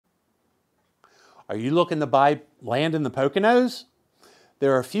Are you looking to buy land in the Poconos?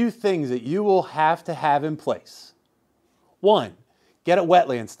 There are a few things that you will have to have in place. 1, get a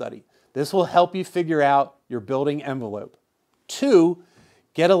wetland study. This will help you figure out your building envelope. 2,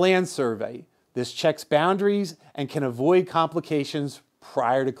 get a land survey. This checks boundaries and can avoid complications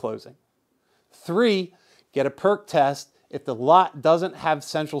prior to closing. 3, get a perk test if the lot doesn't have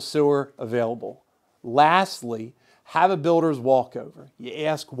central sewer available. Lastly, have a builder's walkover. You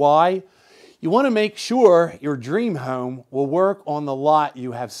ask why? You want to make sure your dream home will work on the lot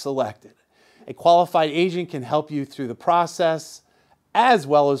you have selected. A qualified agent can help you through the process, as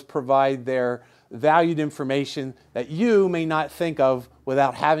well as provide their valued information that you may not think of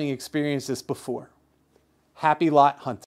without having experienced this before. Happy lot hunting.